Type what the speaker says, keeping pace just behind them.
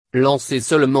Lancé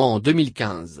seulement en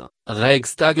 2015,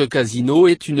 Stag Casino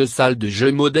est une salle de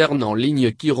jeu moderne en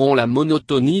ligne qui rompt la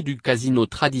monotonie du casino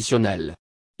traditionnel.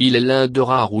 Il est l'un de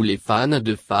rares où les fans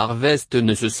de Far West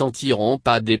ne se sentiront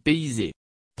pas dépaysés.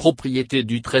 Propriété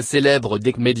du très célèbre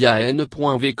deck média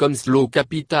N.V comme Slow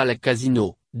Capital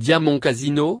Casino, Diamond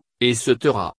Casino, etc.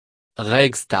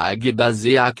 Stag est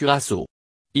basé à Curaçao.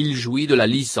 Il jouit de la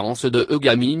licence de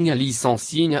e-gaming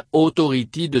Licensing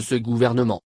Authority de ce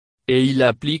gouvernement. Et il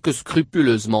applique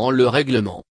scrupuleusement le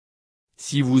règlement.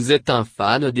 Si vous êtes un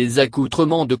fan des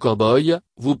accoutrements de cow-boy,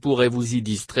 vous pourrez vous y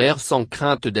distraire sans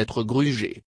crainte d'être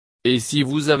grugé. Et si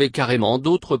vous avez carrément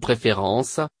d'autres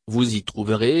préférences, vous y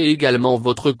trouverez également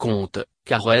votre compte,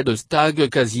 car Stag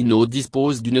Casino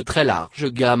dispose d'une très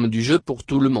large gamme du jeu pour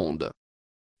tout le monde.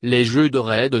 Les jeux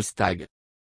de Stag.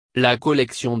 La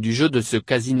collection du jeu de ce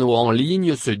casino en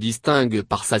ligne se distingue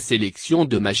par sa sélection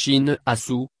de machines à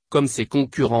sous, comme ses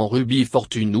concurrents Ruby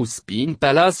Fortune ou Spin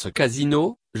Palace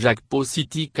Casino, Jackpot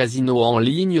City Casino en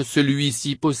ligne.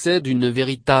 Celui-ci possède une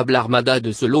véritable armada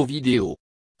de slots vidéo.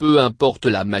 Peu importe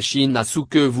la machine à sous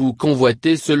que vous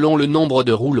convoitez selon le nombre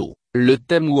de rouleaux, le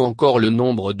thème ou encore le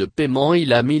nombre de paiements,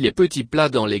 il a mis les petits plats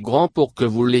dans les grands pour que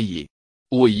vous l'ayez.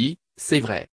 Oui, c'est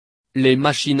vrai. Les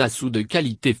machines à sous de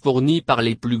qualité fournies par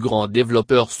les plus grands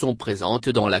développeurs sont présentes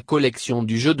dans la collection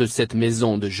du jeu de cette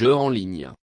maison de jeux en ligne.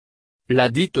 La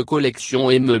dite collection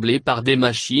est meublée par des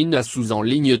machines à sous en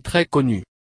ligne très connues.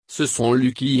 Ce sont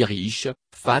Lucky Rich,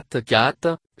 Fat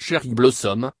Cat, Cherry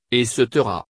Blossom, etc.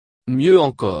 Mieux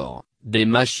encore, des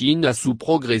machines à sous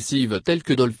progressives telles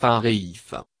que Dolphin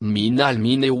Reef, Minal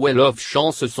Mine et Well of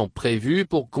Chance sont prévues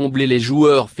pour combler les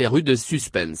joueurs férus de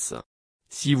suspense.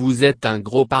 Si vous êtes un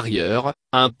gros parieur,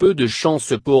 un peu de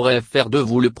chance pourrait faire de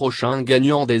vous le prochain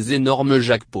gagnant des énormes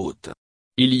jackpots.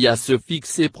 Il y a ce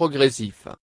fixe et progressif.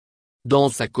 Dans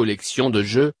sa collection de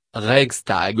jeux,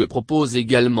 Stag propose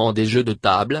également des jeux de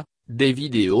table, des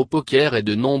vidéos poker et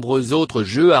de nombreux autres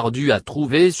jeux ardus à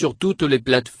trouver sur toutes les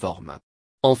plateformes.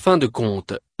 En fin de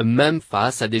compte, même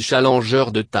face à des challengers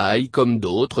de taille comme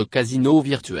d'autres casinos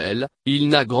virtuels, il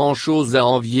n'a grand-chose à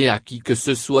envier à qui que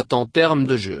ce soit en termes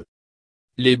de jeu.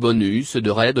 Les bonus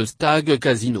de Stag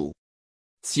Casino.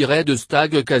 Si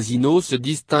Stag Casino se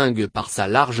distingue par sa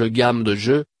large gamme de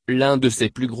jeux, l'un de ses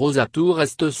plus gros atouts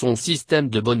reste son système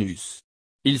de bonus.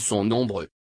 Ils sont nombreux.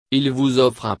 Il vous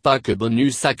offre un pack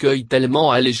bonus accueil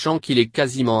tellement alléchant qu'il est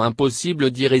quasiment impossible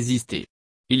d'y résister.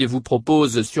 Il vous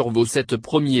propose sur vos 7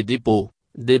 premiers dépôts,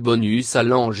 des bonus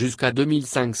allant jusqu'à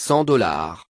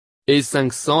 $2500. Et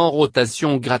 500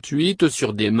 rotations gratuites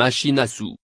sur des machines à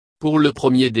sous. Pour le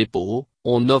premier dépôt,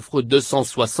 on offre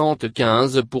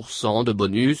 275% de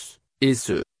bonus, et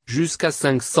ce, jusqu'à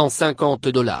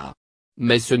 $550.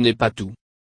 Mais ce n'est pas tout.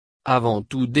 Avant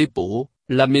tout dépôt,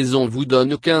 la maison vous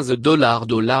donne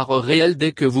 $15 réels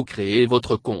dès que vous créez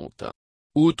votre compte.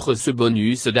 Outre ce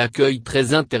bonus d'accueil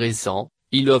très intéressant,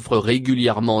 il offre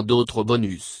régulièrement d'autres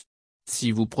bonus.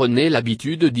 Si vous prenez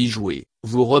l'habitude d'y jouer,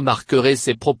 vous remarquerez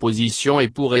ces propositions et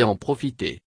pourrez en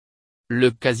profiter. Le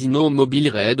casino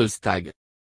mobile Stag.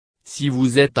 Si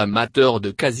vous êtes amateur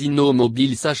de casino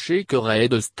mobile, sachez que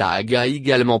Stag a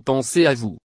également pensé à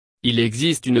vous. Il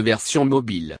existe une version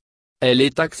mobile. Elle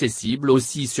est accessible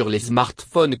aussi sur les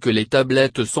smartphones que les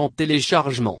tablettes sans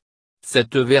téléchargement.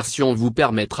 Cette version vous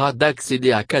permettra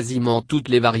d'accéder à quasiment toutes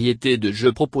les variétés de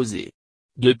jeux proposés.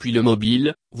 Depuis le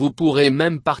mobile, vous pourrez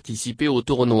même participer aux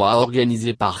tournois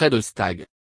organisés par Stag.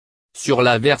 Sur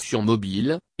la version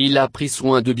mobile, il a pris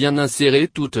soin de bien insérer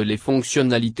toutes les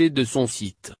fonctionnalités de son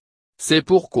site. C'est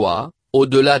pourquoi,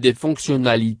 au-delà des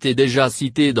fonctionnalités déjà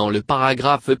citées dans le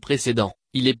paragraphe précédent,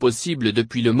 il est possible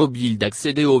depuis le mobile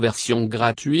d'accéder aux versions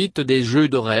gratuites des jeux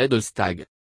de Stag.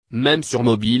 Même sur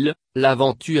mobile,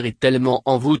 l'aventure est tellement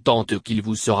envoûtante qu'il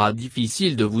vous sera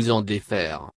difficile de vous en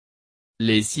défaire.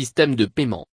 Les systèmes de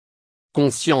paiement.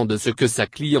 Conscient de ce que sa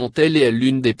clientèle est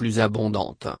l'une des plus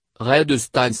abondantes,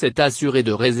 Stag s'est assuré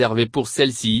de réserver pour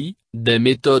celle-ci, des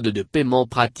méthodes de paiement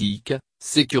pratiques,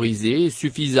 sécurisées et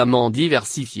suffisamment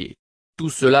diversifiées. Tout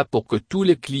cela pour que tous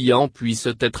les clients puissent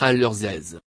être à leur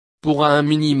aise. Pour un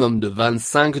minimum de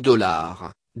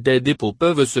 $25, des dépôts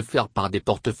peuvent se faire par des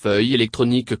portefeuilles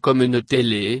électroniques comme une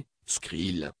télé,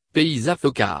 Skrill,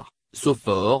 Paysafocar,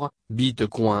 Sofor,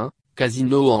 Bitcoin,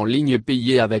 casino en ligne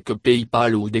payé avec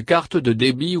PayPal ou des cartes de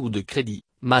débit ou de crédit,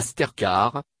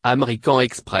 Mastercard, American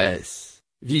Express,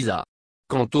 Visa.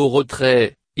 Quant aux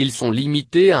retraits, ils sont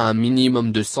limités à un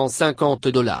minimum de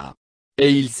 $150.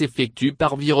 Et ils s'effectuent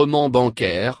par virement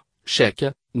bancaire, chèque,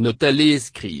 Notel et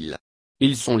Skrill.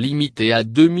 Ils sont limités à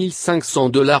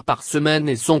 $2500 par semaine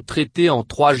et sont traités en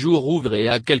 3 jours ouvrés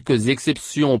à quelques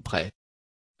exceptions près.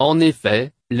 En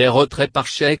effet, Les retraits par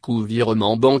chèque ou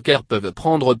virement bancaire peuvent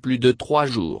prendre plus de 3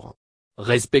 jours.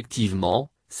 Respectivement,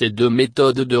 ces deux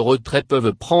méthodes de retrait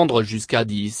peuvent prendre jusqu'à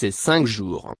 10 et 5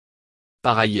 jours.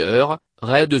 Par ailleurs,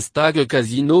 Stag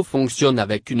Casino fonctionne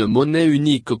avec une monnaie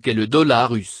unique qu'est le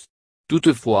dollar russe.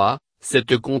 Toutefois,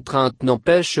 cette contrainte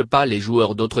n'empêche pas les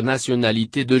joueurs d'autres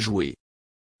nationalités de jouer.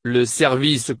 Le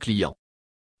service client.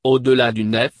 Au-delà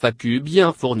d'une FAQ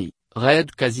bien fournie,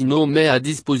 Casino met à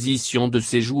disposition de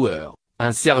ses joueurs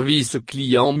un service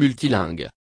client multilingue.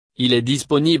 Il est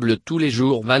disponible tous les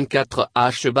jours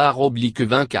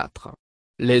 24h/24.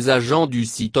 Les agents du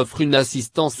site offrent une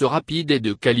assistance rapide et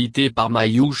de qualité par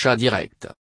Mayusha Direct.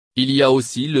 Il y a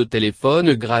aussi le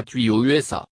téléphone gratuit aux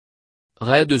USA.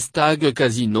 Stag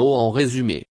Casino en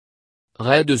résumé.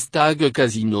 Stag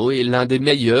Casino est l'un des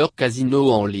meilleurs casinos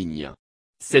en ligne.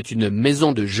 C'est une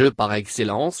maison de jeu par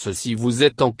excellence si vous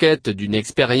êtes en quête d'une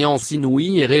expérience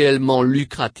inouïe et réellement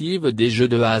lucrative des jeux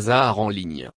de hasard en ligne.